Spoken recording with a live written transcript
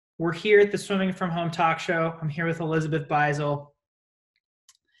We're here at the Swimming from Home talk show. I'm here with Elizabeth Beisel.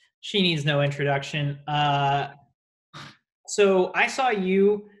 She needs no introduction. So I saw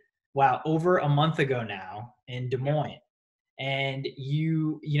you, over a month ago now in Des Moines, and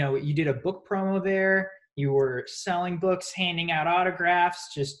you did a book promo there. You were selling books, handing out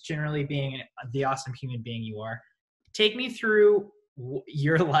autographs, just generally being the awesome human being you are. Take me through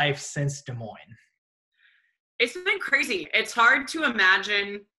your life since Des Moines. It's been crazy. It's hard to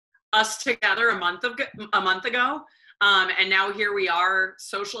imagine us together a month ago. And now here we are,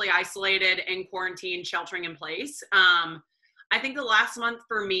 socially isolated, in quarantine, sheltering in place. I think the last month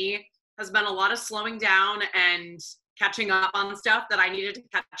for me has been a lot of slowing down and catching up on stuff that I needed to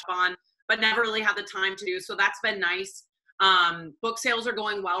catch up on, but never really had the time to do. So that's been nice. Book sales are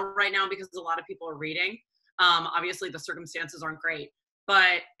going well right now because a lot of people are reading. Obviously the circumstances aren't great,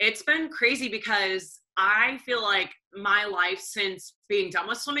 but it's been crazy because I feel like my life since being done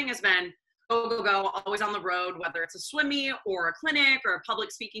with swimming has been go, go, go, always on the road, whether it's a swim meet or a clinic or a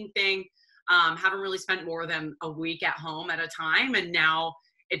public speaking thing. Haven't really spent more than a week at home at a time. And now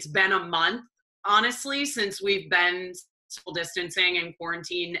it's been a month, honestly, since we've been social distancing and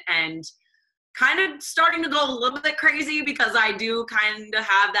quarantine, and kind of starting to go a little bit crazy because I do kind of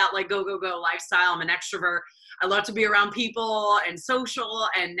have that like go, go, go lifestyle. I'm an extrovert. I love to be around people and social.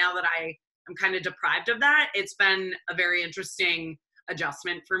 And now that I'm kind of deprived of that, it's been a very interesting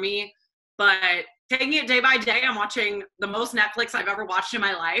adjustment for me. But taking it day by day, I'm watching the most Netflix I've ever watched in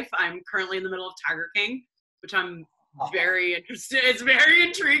my life. I'm currently in the middle of Tiger King, which I'm very interested. It's very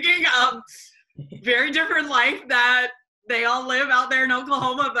intriguing. Very different life that they all live out there in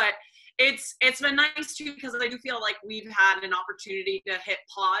Oklahoma, but it's been nice too because I do feel like we've had an opportunity to hit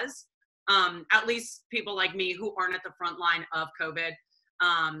pause. At least people like me who aren't at the front line of COVID,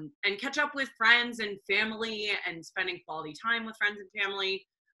 and catch up with friends and family and spending quality time with friends and family.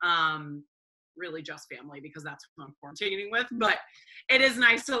 Really just family because that's who I'm quarantining with, but it is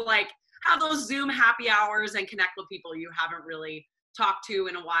nice to like have those Zoom happy hours and connect with people you haven't really talked to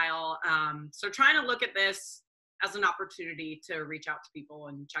in a while. So trying to look at this as an opportunity to reach out to people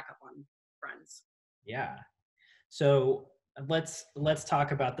and check up on friends. Yeah. So let's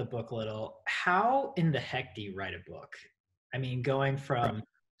talk about the book a little. How in the heck do you write a book? I mean, going from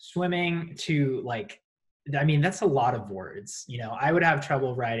swimming to that's a lot of words. I would have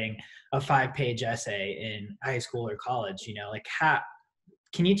trouble writing a 5-page essay in high school or college.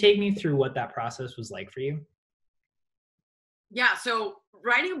 Can you take me through what that process was like for you? Yeah, so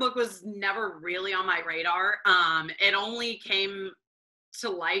writing a book was never really on my radar. It only came to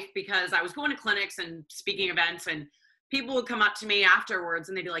life because I was going to clinics and speaking events, and people would come up to me afterwards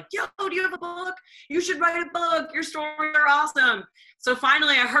and they'd be like, yo, do you have a book? You should write a book. Your stories are awesome. So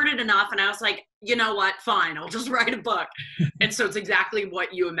finally I heard it enough and I was like, you know what? Fine. I'll just write a book. And so it's exactly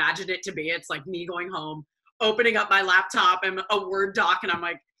what you imagined it to be. It's like me going home, opening up my laptop and a Word doc. And I'm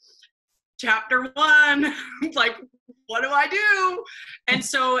like, chapter 1, like, what do I do? And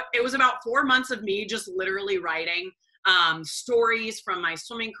so it was about 4 months of me just literally writing stories from my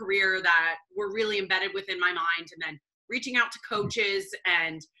swimming career that were really embedded within my mind, and then reaching out to coaches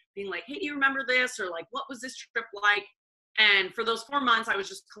and being like, hey, do you remember this? Or like, what was this trip like? And for those 4 months, I was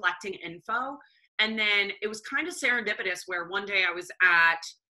just collecting info. And then it was kind of serendipitous where one day I was at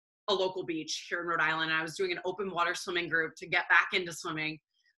a local beach here in Rhode Island. And I was doing an open water swimming group to get back into swimming.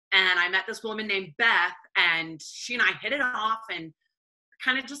 And I met this woman named Beth, and she and I hit it off and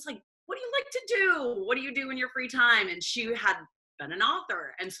kind of just like, what do you like to do? What do you do in your free time? And she had been an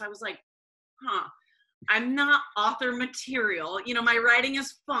author. And so I was like, I'm not author material. My writing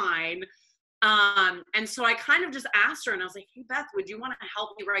is fine. And so I kind of just asked her and I was like, hey, Beth, would you want to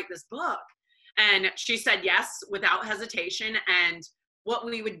help me write this book? And she said yes, without hesitation. And what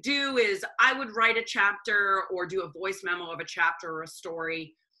we would do is I would write a chapter or do a voice memo of a chapter or a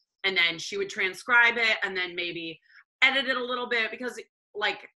story. And then she would transcribe it and then maybe edit it a little bit because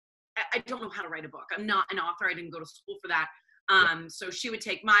I don't know how to write a book. I'm not an author. I didn't go to school for that. So she would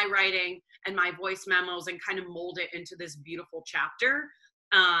take my writing and my voice memos and kind of mold it into this beautiful chapter.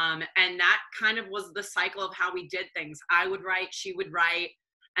 And that kind of was the cycle of how we did things. I would write, she would write,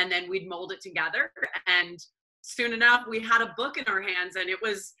 and then we'd mold it together. And soon enough, we had a book in our hands. And it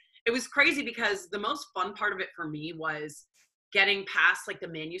was crazy because the most fun part of it for me was getting past like the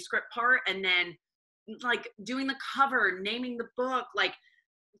manuscript part and then like doing the cover, naming the book, like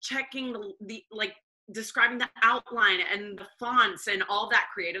checking the like describing the outline and the fonts and all that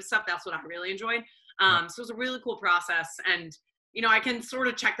creative stuff. That's what I really enjoyed. So it was a really cool process. And, I can sort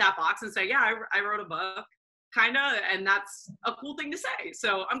of check that box and say, yeah, I wrote a book kind of, and that's a cool thing to say.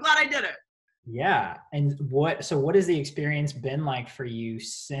 So I'm glad I did it. Yeah. And what has the experience been like for you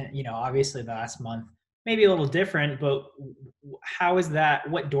since, obviously the last month, maybe a little different, but how is that,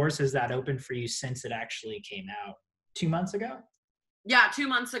 what doors has that opened for you since it actually came out 2 months ago? Yeah, 2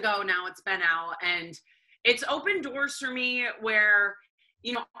 months ago now it's been out, and it's opened doors for me where,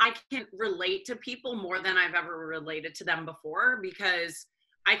 I can relate to people more than I've ever related to them before, because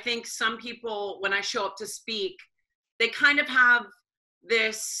I think some people, when I show up to speak, they kind of have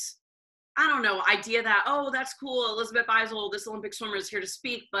this, I don't know, idea that, oh, that's cool, Elizabeth Beisel, this Olympic swimmer is here to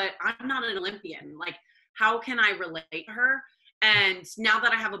speak, but I'm not an Olympian. Like, how can I relate to her? And now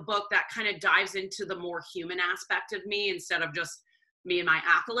that I have a book that kind of dives into the more human aspect of me instead of just me and my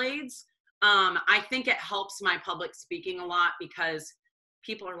accolades, I think it helps my public speaking a lot, because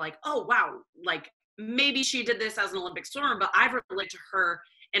people are like, oh, wow, like maybe she did this as an Olympic swimmer, but I relate to her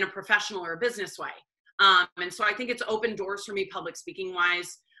in a professional or a business way. And so I think it's opened doors for me public speaking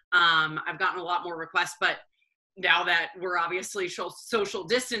wise. I've gotten a lot more requests, but now that we're obviously social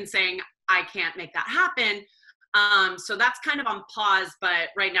distancing, I can't make that happen. So that's kind of on pause, but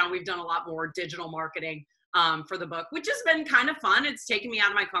right now we've done a lot more digital marketing for the book, which has been kind of fun. It's taken me out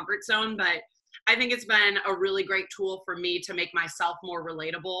of my comfort zone, but I think it's been a really great tool for me to make myself more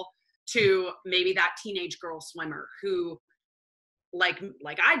relatable to maybe that teenage girl swimmer who, like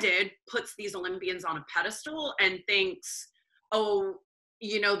I did, puts these Olympians on a pedestal and thinks, oh,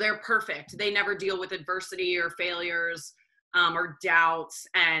 they're perfect. They never deal with adversity or failures or doubts.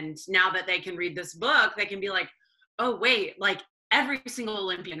 And now that they can read this book, they can be like, oh, wait, like every single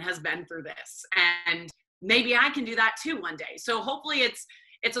Olympian has been through this. And maybe I can do that too one day. So hopefully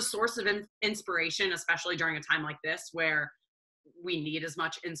it's a source of inspiration, especially during a time like this where we need as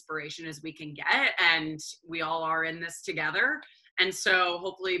much inspiration as we can get. And we all are in this together. And so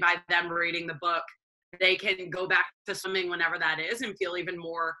hopefully by them reading the book, they can go back to swimming whenever that is and feel even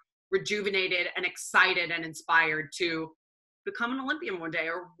more rejuvenated and excited and inspired to become an Olympian one day,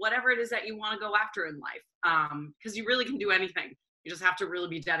 or whatever it is that you want to go after in life. Because you really can do anything. You just have to really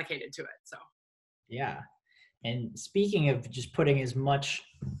be dedicated to it. So. Yeah. And speaking of just putting as much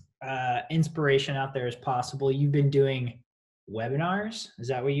inspiration out there as possible, you've been doing webinars. Is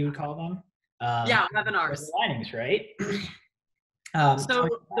that what you would call them? Yeah, Silver webinars. linings, right? So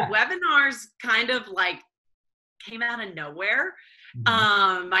the webinars kind of like came out of nowhere.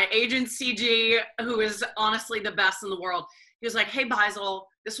 My agent CG, who is honestly the best in the world, he was like, hey Beisel,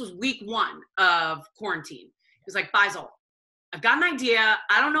 this was week 1 of quarantine. He was like, Beisel, I've got an idea.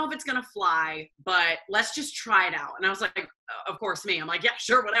 I don't know if it's gonna fly, but let's just try it out. And I was like, of course, me. I'm like, yeah,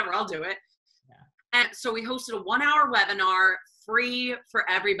 sure, whatever, I'll do it. Yeah. And so we hosted a 1-hour webinar, free for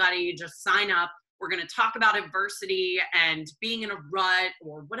everybody. Just sign up. We're gonna talk about adversity and being in a rut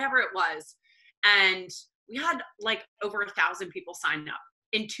or whatever it was. And we had like over 1,000 people sign up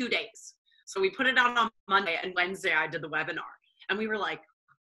in 2 days. So we put it out on Monday, and Wednesday I did the webinar. And we were like,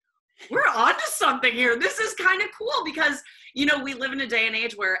 we're onto something here. This is kind of cool because, we live in a day and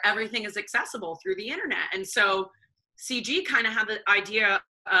age where everything is accessible through the internet. And so CG kind of had the idea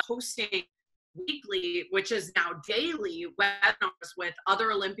of hosting weekly, which is now daily, webinars with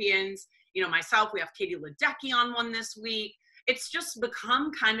other Olympians. Myself, we have Katie Ledecky on one this week. It's just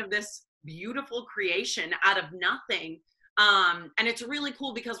become kind of this beautiful creation out of nothing. And it's really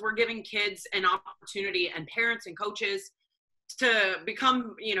cool because we're giving kids an opportunity, and parents and coaches, to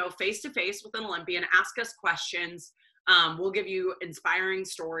become, face to face with an Olympian, ask us questions. We'll give you inspiring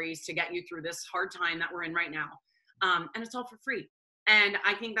stories to get you through this hard time that we're in right now. And it's all for free. And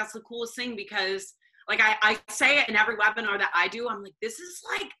I think that's the coolest thing, because like I say it in every webinar that I do, I'm like, this is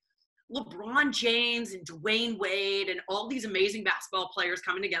like LeBron James and Dwayne Wade and all these amazing basketball players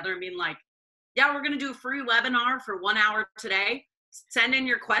coming together and being like, yeah, we're going to do a free webinar for 1 hour today. Send in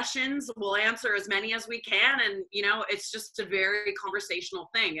your questions. We'll answer as many as we can. And, it's just a very conversational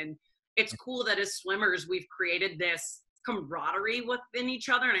thing. And it's cool that as swimmers, we've created this camaraderie within each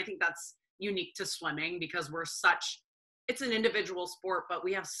other. And I think that's unique to swimming, because it's an individual sport, but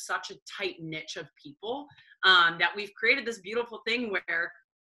we have such a tight niche of people that we've created this beautiful thing where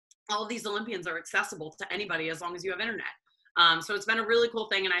all of these Olympians are accessible to anybody as long as you have internet. So it's been a really cool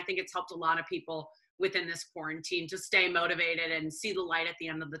thing. And I think it's helped a lot of people within this quarantine to stay motivated and see the light at the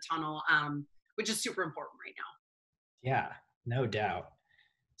end of the tunnel, which is super important right now. Yeah, no doubt.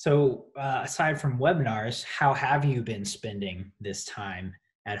 So aside from webinars, how have you been spending this time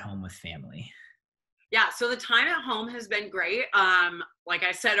at home with family? Yeah, so the time at home has been great. Like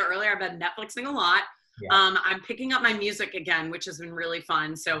I said earlier, I've been Netflixing a lot. Yeah. I'm picking up my music again, which has been really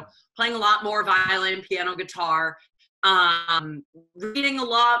fun. So playing a lot more violin, piano, guitar, reading a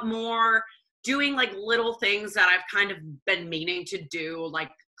lot more, doing like little things that I've kind of been meaning to do,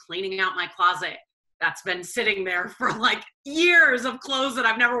 like cleaning out my closet that's been sitting there for like years of clothes that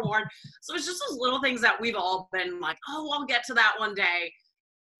I've never worn. So it's just those little things that we've all been like, oh, I'll get to that one day.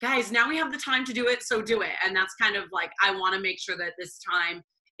 Guys, now we have the time to do it, so do it. And that's kind of like, I want to make sure that this time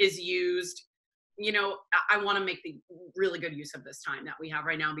is used. You know, I want to make the really good use of this time that we have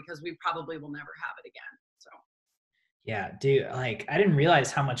right now, because we probably will never have it again. So Yeah, dude, like I didn't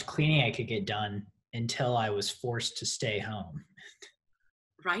realize how much cleaning I could get done until I was forced to stay home.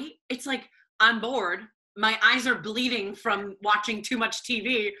 right? It's like, I'm bored. My eyes are bleeding from watching too much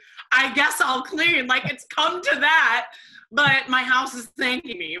TV. I guess I'll clean. Like, it's come to that. But my house is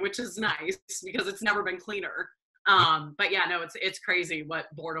thanking me, which is nice because it's never been cleaner. But yeah, no, it's crazy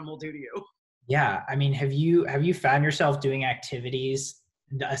what boredom will do to you. Yeah, I mean, have you found yourself doing activities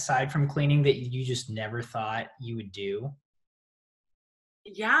aside from cleaning that you just never thought you would do?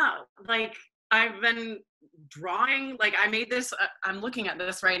 Yeah, like I've been drawing, like I made this, I'm looking at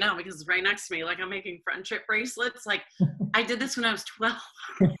this right now because it's right next to me. Like I'm making friendship bracelets. Like I did this when I was 12.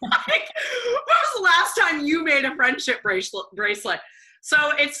 Like, when was the last time you made a friendship bracelet? So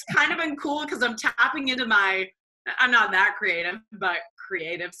it's kind of been cool because I'm tapping into my, I'm not that creative, but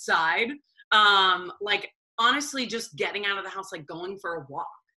creative side. Like honestly, just getting out of the house, like going for a walk.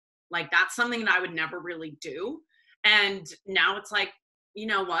 Like that's something that I would never really do. And now it's like, you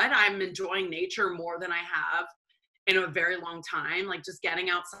know what? I'm enjoying nature more than I have in a very long time. Like just getting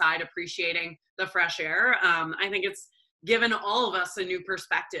outside, appreciating the fresh air. I think it's given all of us a new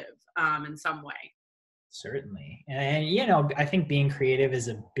perspective in some way. Certainly. And you know, I think being creative is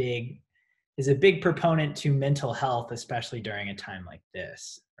a big proponent to mental health, especially during a time like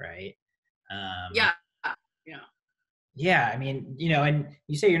this, right? Yeah. Yeah. Yeah, I mean, you know, and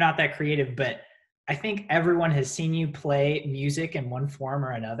you say you're not that creative, but I think everyone has seen you play music in one form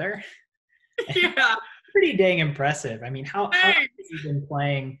or another. Yeah. Pretty dang impressive. I mean, how long have Thanks. you been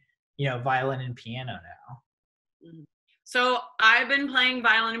playing, violin and piano now? Mhm. So I've been playing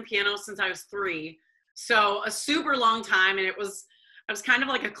violin and piano since I was 3. So a super long time. And I was kind of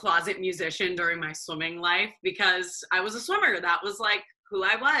like a closet musician during my swimming life because I was a swimmer. That was like who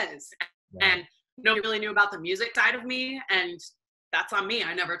I was. Right. And nobody really knew about the music side of me. And that's on me.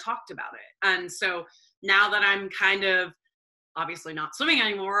 I never talked about it. And so now that I'm kind of obviously not swimming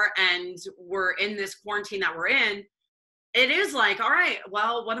anymore and we're in this quarantine that we're in, it is like, all right,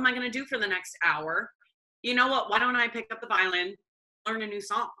 well, what am I going to do for the next hour? You know what? Why don't I pick up the violin, learn a new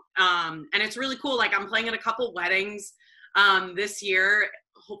song? And it's really cool. Like I'm playing at a couple weddings this year.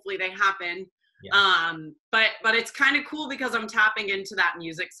 Hopefully they happen. Yeah. But it's kind of cool because I'm tapping into that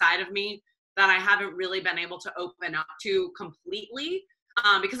music side of me that I haven't really been able to open up to completely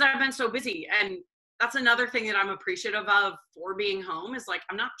because I've been so busy. And that's another thing that I'm appreciative of for being home is like,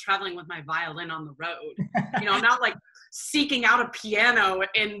 I'm not traveling with my violin on the road. You know, I'm not like seeking out a piano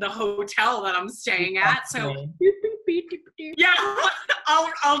in the hotel that I'm staying at. So yeah,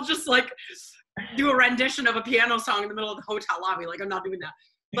 I'll just like do a rendition of a piano song in the middle of the hotel lobby. Like I'm not doing that.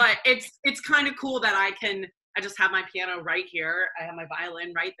 But it's kind of cool that I just have my piano right here. I have my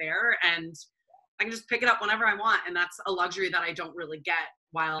violin right there and I can just pick it up whenever I want. And that's a luxury that I don't really get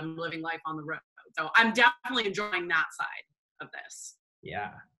while I'm living life on the road. So I'm definitely enjoying that side of this.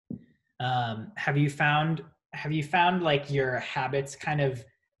 Yeah. Have you found like your habits kind of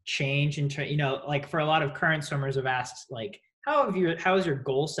change into, like for a lot of current swimmers have asked like, how has your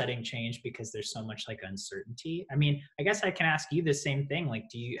goal setting changed because there's so much like uncertainty? I mean, I guess I can ask you the same thing. Like,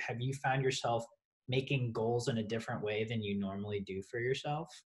 have you found yourself making goals in a different way than you normally do for yourself?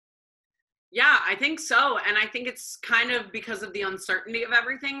 Yeah, I think so. And I think it's kind of because of the uncertainty of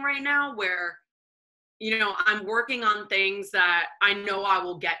everything right now where, you know, I'm working on things that I know I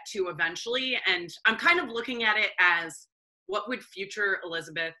will get to eventually. And I'm kind of looking at it as what would future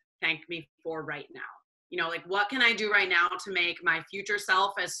Elizabeth thank me for right now? You know, like what can I do right now to make my future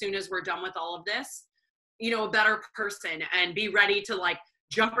self, as soon as we're done with all of this, you know, a better person and be ready to like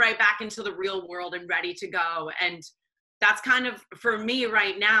jump right back into the real world and ready to go. And that's kind of for me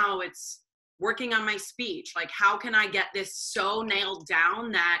right now, it's working on my speech. Like, how can I get this so nailed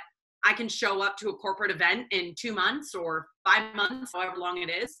down that I can show up to a corporate event in 2 months or 5 months, however long it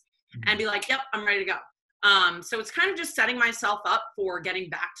is, and be like, yep, I'm ready to go. So it's kind of just setting myself up for getting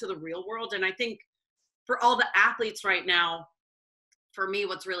back to the real world. And I think for all the athletes right now, for me,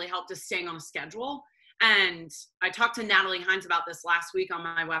 what's really helped is staying on a schedule. And I talked to Natalie Hines about this last week on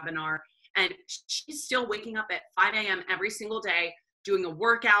my webinar, and she's still waking up at 5 a.m. every single day, doing a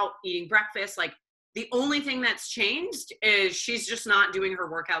workout, eating breakfast. Like the only thing that's changed is she's just not doing her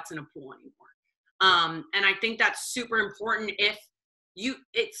workouts in a pool anymore. And I think that's super important.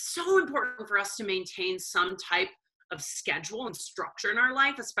 It's so important for us to maintain some type of schedule and structure in our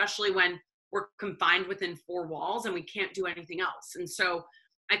life, especially when we're confined within four walls and we can't do anything else. And so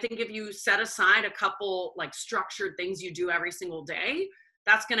I think if you set aside a couple like structured things you do every single day,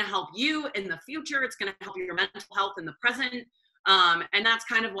 that's going to help you in the future. It's going to help your mental health in the present. And that's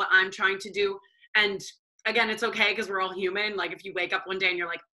kind of what I'm trying to do. And again, it's okay because we're all human. Like if you wake up one day and you're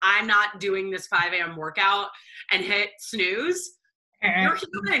like, I'm not doing this 5 a.m. workout and hit snooze, you're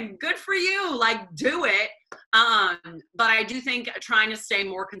human. Good for you. Like do it. But I do think trying to stay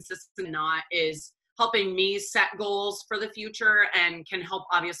more consistent than not is helping me set goals for the future and can help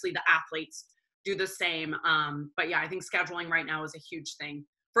obviously the athletes do the same. But yeah, I think scheduling right now is a huge thing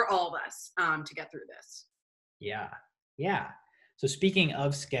for all of us to get through this. Yeah. Yeah. So speaking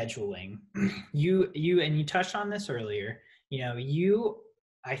of scheduling, you touched on this earlier, you,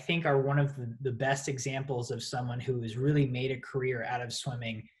 I think, are one of the best examples of someone who has really made a career out of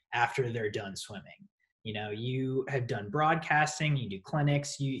swimming after they're done swimming. You have done broadcasting, you do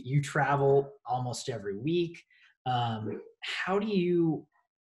clinics, you travel almost every week. How do you,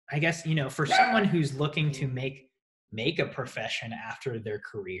 I guess, for someone who's looking to make a profession after their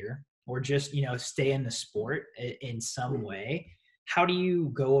career, or just, stay in the sport in some way, how do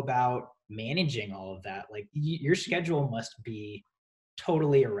you go about managing all of that? Like your schedule must be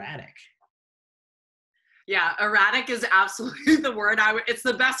totally erratic. Yeah, erratic is absolutely the word it's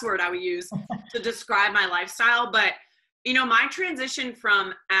the best word I would use to describe my lifestyle. But, my transition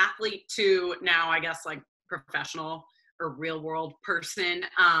from athlete to now, I guess, like professional or real world person,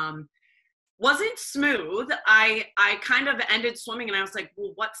 wasn't smooth. I kind of ended swimming and I was like,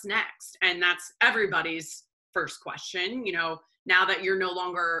 well, what's next? And that's everybody's first question. Now that you're no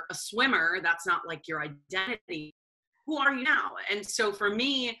longer a swimmer, that's not like your identity. Who are you now? And so for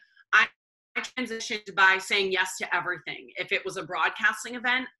me, I transitioned by saying yes to everything. If it was a broadcasting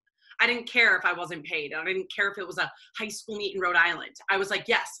event, I didn't care if I wasn't paid. I didn't care if it was a high school meet in Rhode Island. I was like,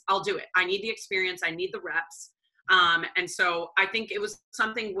 yes, I'll do it. I need the experience. I need the reps. And so I think it was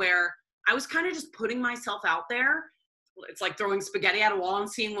something where I was kind of just putting myself out there. It's like throwing spaghetti at a wall and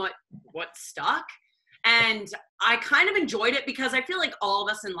seeing what stuck. And I kind of enjoyed it because I feel like all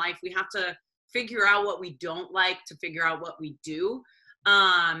of us in life, we have to figure out what we don't like to figure out what we do.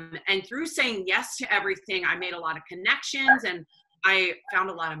 And through saying yes to everything, I made a lot of connections and I found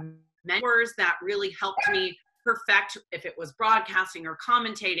a lot of mentors that really helped me perfect, if it was broadcasting or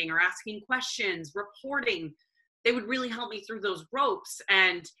commentating or asking questions, reporting, they would really help me through those ropes.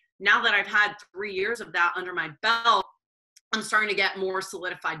 And now that I've had 3 years of that under my belt, I'm starting to get more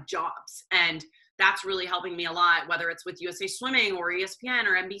solidified jobs. And that's really helping me a lot, whether it's with USA Swimming or ESPN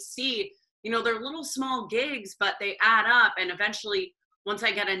or NBC. They're little small gigs, but they add up. And eventually, once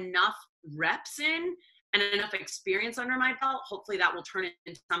I get enough reps in and enough experience under my belt, hopefully that will turn it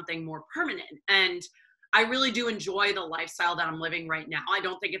into something more permanent. And I really do enjoy the lifestyle that I'm living right now. I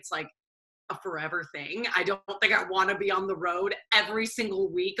don't think it's like a forever thing. I don't think I want to be on the road every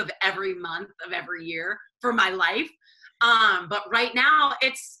single week of every month of every year for my life. But right now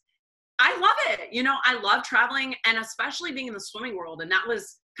I love it. I love traveling and especially being in the swimming world. And that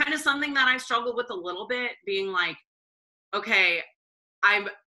was kind of something that I struggled with a little bit, being like, okay,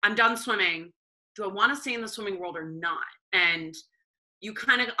 I'm done swimming. Do I want to stay in the swimming world or not? And you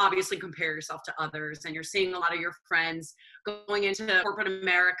kind of obviously compare yourself to others and you're seeing a lot of your friends going into corporate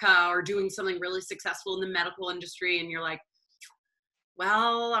America or doing something really successful in the medical industry. And you're like,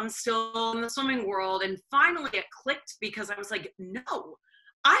 well, I'm still in the swimming world. And finally it clicked because I was like, no,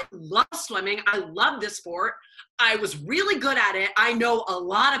 I love swimming. I love this sport. I was really good at it. I know a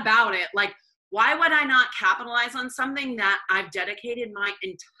lot about it. Like, why would I not capitalize on something that I've dedicated my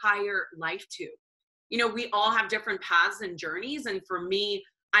entire life to? We all have different paths and journeys. And for me,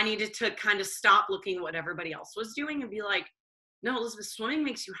 I needed to kind of stop looking at what everybody else was doing and be like, no, Elizabeth, swimming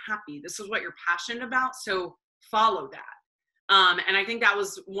makes you happy. This is what you're passionate about. So follow that. And I think that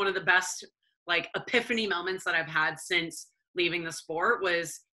was one of the best like epiphany moments that I've had since leaving the sport,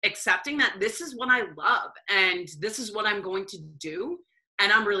 was accepting that this is what I love and this is what I'm going to do.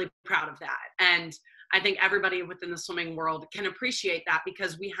 And I'm really proud of that. And I think everybody within the swimming world can appreciate that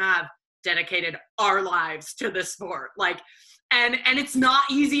because we have dedicated our lives to this sport. And it's not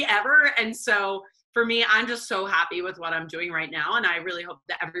easy ever. And so for me, I'm just so happy with what I'm doing right now. And I really hope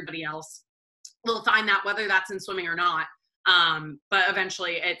that everybody else will find that, whether that's in swimming or not. But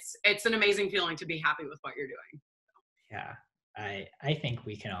eventually it's an amazing feeling to be happy with what you're doing. Yeah, I think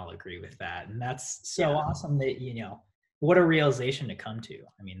we can all agree with that. And that's so awesome that, what a realization to come to.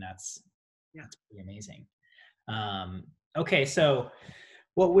 I mean, that's pretty amazing. Okay. So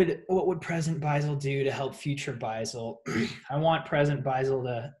what would present Beisel do to help future Beisel? I want present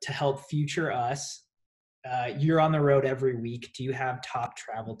Beisel to help future us you're on the road every week. Do you have top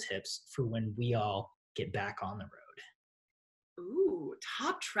travel tips for when we all get back on the road? Ooh,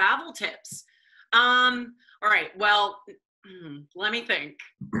 top travel tips. All right. Well, let me think.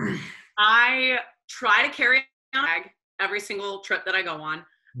 I try to carry a bag every single trip that I go on.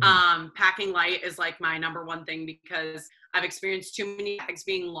 Packing light is like my number one thing because I've experienced too many bags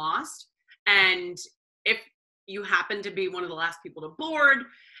being lost. And if you happen to be one of the last people to board,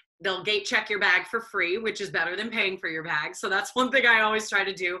 they'll gate check your bag for free, which is better than paying for your bag. So that's one thing I always try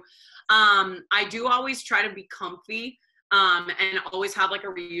to do. I do always try to be comfy and always have like a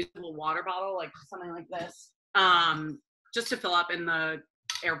reusable water bottle, like something like this, just to fill up in the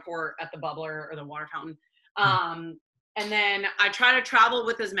airport at the bubbler or the water fountain. And then I try to travel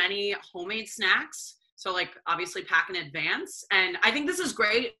with as many homemade snacks. So like obviously pack in advance. And I think this is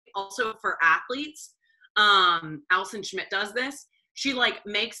great also for athletes. Allison Schmidt does this. She like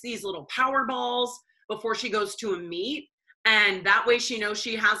makes these little power balls before she goes to a meet. And that way she knows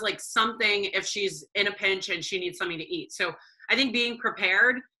she has like something if she's in a pinch and she needs something to eat. So I think being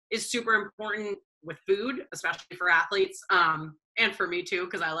prepared is super important with food, especially for athletes, and for me too,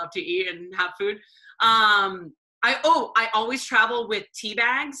 because I love to eat and have food. I always travel with tea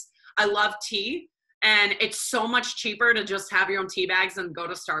bags. I love tea, and it's so much cheaper to just have your own tea bags than go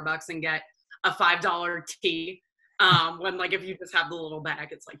to Starbucks and get a $5 tea. When like if you just have the little bag,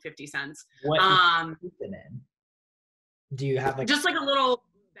 it's like 50 cents. What in? Do you have like just like a little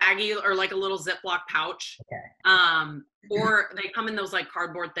baggie or like a little Ziploc pouch? Okay. Or they come in those like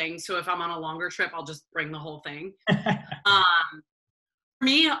cardboard things. So if I'm on a longer trip, I'll just bring the whole thing. For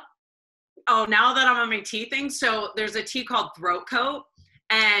me, now that I'm on my tea thing, so there's a tea called Throat Coat.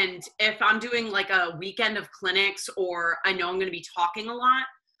 And if I'm doing like a weekend of clinics or I know I'm going to be talking a lot,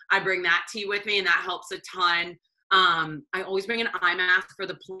 I bring that tea with me and that helps a ton. I always bring an eye mask for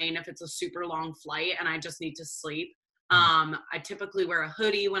the plane if it's a super long flight and I just need to sleep. I typically wear a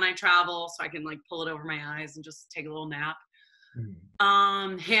hoodie when I travel so I can like pull it over my eyes and just take a little nap.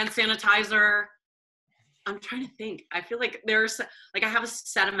 Hand sanitizer. I'm trying to think. I feel like there's like I have a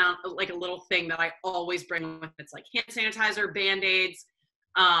set amount of like a little thing that I always bring with. It's like hand sanitizer, Band-Aids,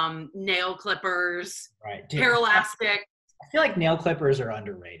 nail clippers, right. hair elastic. I feel like nail clippers are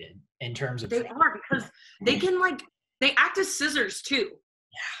underrated in terms of they are because they can like they act as scissors too.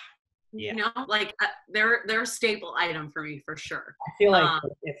 Yeah. You know, like they're a staple item for me for sure. I feel like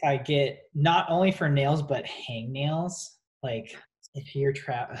if I get not only for nails but hangnails, like if you're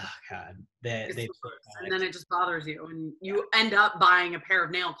trapped, oh god, and then it just bothers you, and you end up buying a pair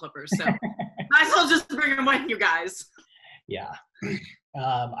of nail clippers. So might as well just bring them with you guys. Yeah.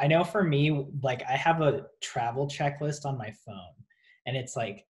 I know for me, like I have a travel checklist on my phone, and it's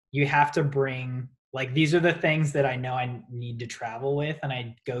like you have to bring. Like, these are the things that I know I need to travel with, and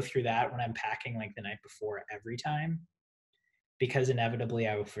I go through that when I'm packing, like, the night before every time, because inevitably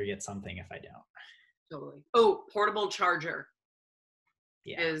I will forget something if I don't. Totally. Oh, portable charger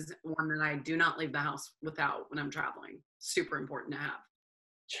is one that I do not leave the house without when I'm traveling. Super important to have.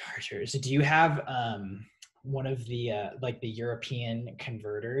 Chargers. Do you have one of the, like, the European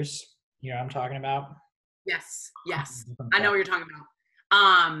converters? You know what I'm talking about? Yes. I know what you're talking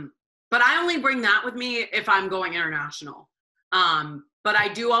about. But I only bring that with me if I'm going international. But I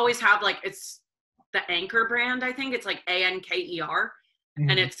do always have like, it's the Anchor brand, I think. It's like ANKER.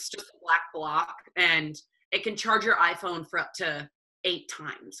 And it's just a black block. And it can charge your iPhone for up to 8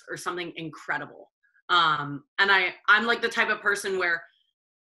 times or something incredible. And I'm like the type of person where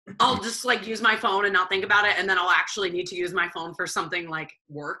I'll just like use my phone and not think about it. And then I'll actually need to use my phone for something like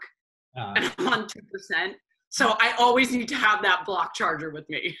work. And I'm on 2%. So I always need to have that block charger with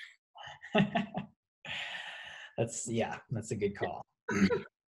me. That's a good call.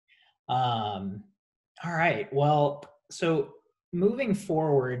 All right. Well, so moving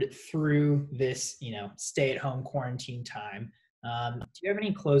forward through this, stay-at-home quarantine time, do you have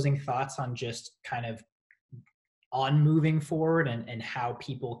any closing thoughts on just kind of on moving forward and how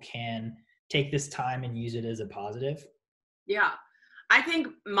people can take this time and use it as a positive? Yeah. I think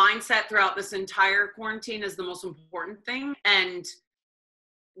mindset throughout this entire quarantine is the most important thing. And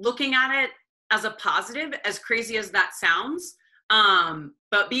looking at it as a positive, as crazy as that sounds,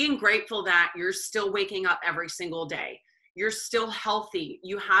 but being grateful that you're still waking up every single day. You're still healthy.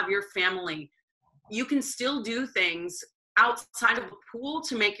 You have your family. You can still do things outside of the pool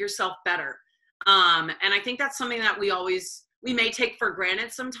to make yourself better. And I think that's something that we may take for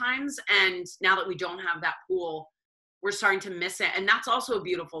granted sometimes. And now that we don't have that pool, we're starting to miss it. And that's also a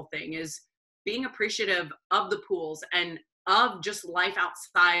beautiful thing, is being appreciative of the pools and of just life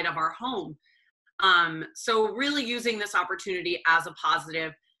outside of our home. So really using this opportunity as a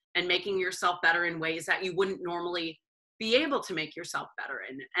positive and making yourself better in ways that you wouldn't normally be able to make yourself better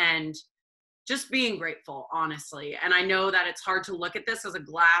in, and just being grateful, honestly. And I know that it's hard to look at this as a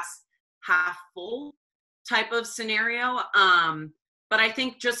glass half full type of scenario. But I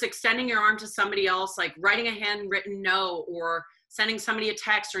think just extending your arm to somebody else, like writing a handwritten note or sending somebody a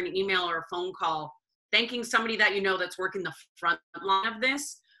text or an email or a phone call, thanking somebody that you know that's working the front line of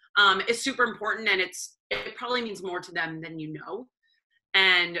this, is super important. And it probably means more to them than you know.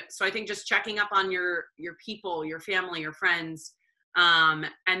 And so I think just checking up on your people, your family, your friends, and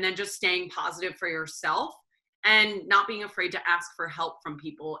then just staying positive for yourself and not being afraid to ask for help from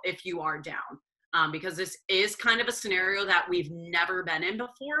people if you are down, because this is kind of a scenario that we've never been in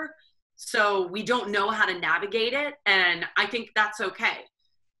before. So we don't know how to navigate it. And I think that's okay.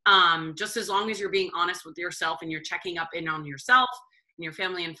 Just as long as you're being honest with yourself and you're checking up in on yourself and your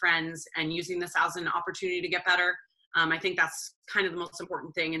family and friends and using this as an opportunity to get better. I think that's kind of the most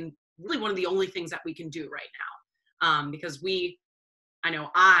important thing, and really one of the only things that we can do right now, because I know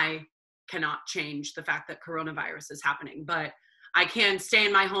I cannot change the fact that coronavirus is happening, but I can stay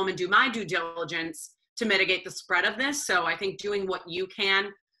in my home and do my due diligence to mitigate the spread of this. So I think doing what you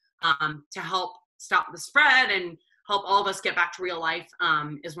can to help stop the spread and help all of us get back to real life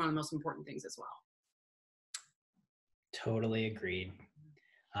is one of the most important things as well. Totally agreed.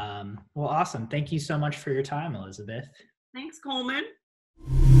 Well, awesome. Thank you so much for your time, Elizabeth. Thanks, Coleman.